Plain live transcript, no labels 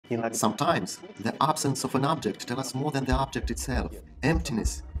Sometimes, the absence of an object tells us more than the object itself.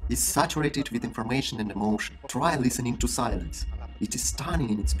 Emptiness is saturated with information and emotion. Try listening to silence. It is stunning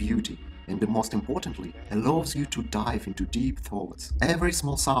in its beauty, and most importantly, allows you to dive into deep thoughts. Every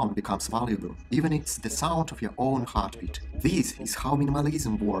small sound becomes valuable, even it's the sound of your own heartbeat. This is how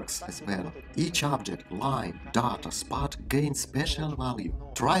minimalism works as well. Each object, line, dot or spot gains special value.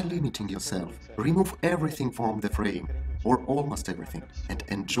 Try limiting yourself. Remove everything from the frame, or almost everything, and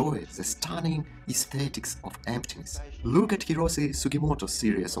enjoy the stunning aesthetics of emptiness. Look at Hiroshi Sugimoto's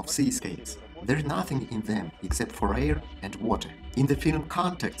series of seascapes. There's nothing in them except for air and water. In the film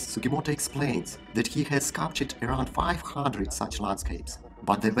Context, Sugimoto explains that he has captured around 500 such landscapes.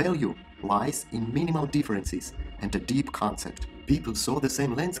 But the value lies in minimal differences and a deep concept. People saw the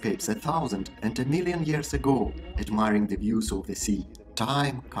same landscapes 1,000 and 1,000,000 years ago, admiring the views of the sea.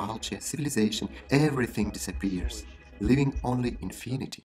 Time, culture, civilization, everything disappears, leaving only infinity.